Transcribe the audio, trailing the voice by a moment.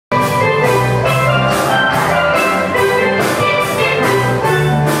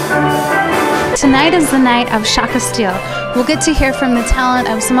tonight is the night of Shaka Steel. We'll get to hear from the talent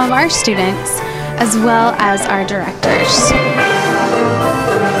of some of our students as well as our directors.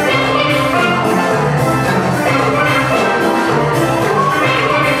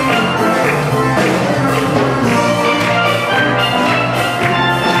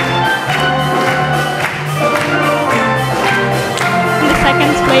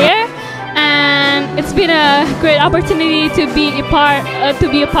 It's been a great opportunity to be a part of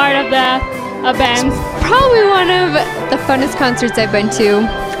the band. Probably one of the funnest concerts I've been to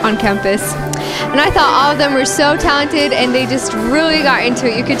on campus. And I thought all of them were so talented and they just really got into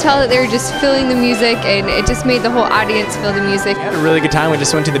it. You could tell that they were just feeling the music and it just made the whole audience feel the music. We had a really good time. We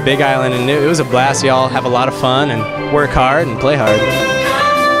just went to the Big Island and it was a blast. Y'all have a lot of fun and work hard and play hard.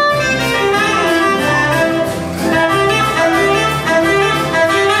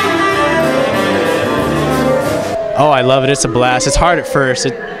 Oh, I love it. It's a blast. It's hard at first.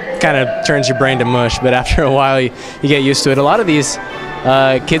 It kind of turns your brain to mush, but after a while you get used to it. A lot of these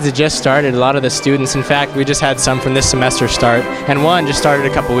kids that just started, a lot of the students, in fact, we just had some from this semester start, and one just started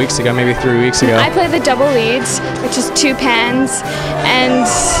a couple weeks ago, maybe 3 weeks ago. I play the double leads, which is 2 pans, and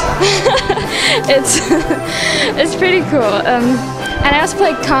it's pretty cool. And I also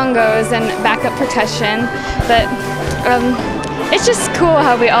play congos and backup percussion, but it's just cool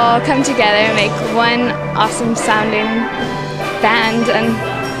how we all come together and make one awesome sounding band, and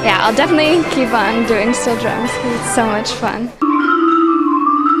yeah, I'll definitely keep on doing steel drums because it's so much fun.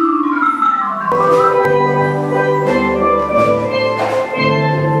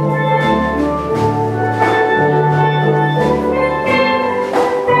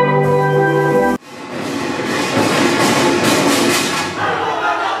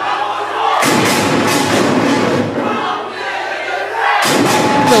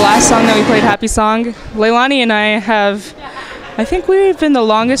 The last song that we played, Happy Song, Leilani and I think we've been the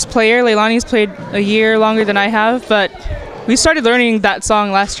longest player. Leilani's played a year longer than I have, but we started learning that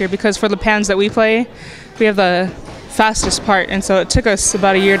song last year because for the pans that we play, we have the fastest part, and so it took us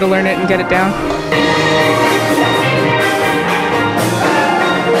about a year to learn it and get it down.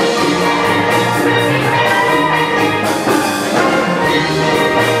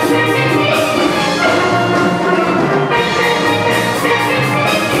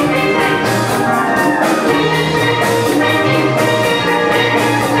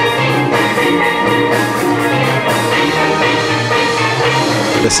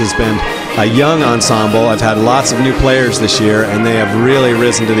 This has been a young ensemble. I've had lots of new players this year, and they have really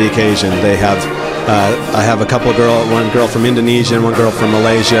risen to the occasion. They have, I have a couple of one girl from Indonesia and one girl from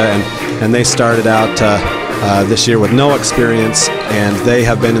Malaysia, and they started out this year with no experience, and they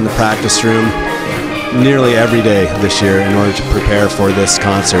have been in the practice room nearly every day this year in order to prepare for this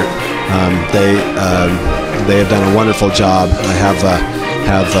concert. They have done a wonderful job. I have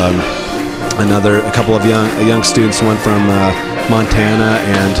a couple of young students, one from Montana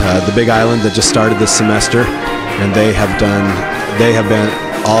and the Big Island that just started this semester, and they have been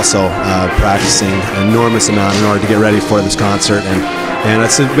also practicing an enormous amount in order to get ready for this concert, and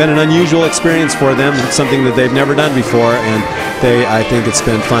it's been an unusual experience for them. It's something that they've never done before, and I think it's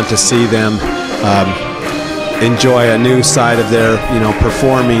been fun to see them enjoy a new side of their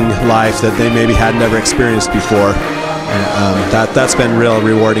performing life that they maybe had never experienced before. That's been real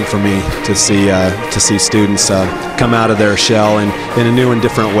rewarding for me to see students come out of their shell in a new and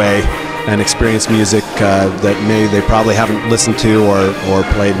different way and experience music that they probably haven't listened to or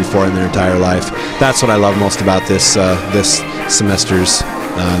played before in their entire life. That's what I love most about this this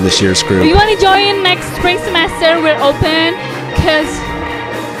year's group. If you want to join next spring semester, we're open because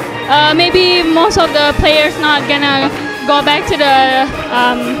maybe most of the players not gonna go back to the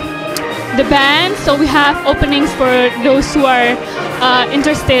band, so we have openings for those who are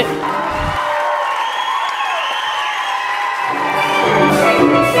interested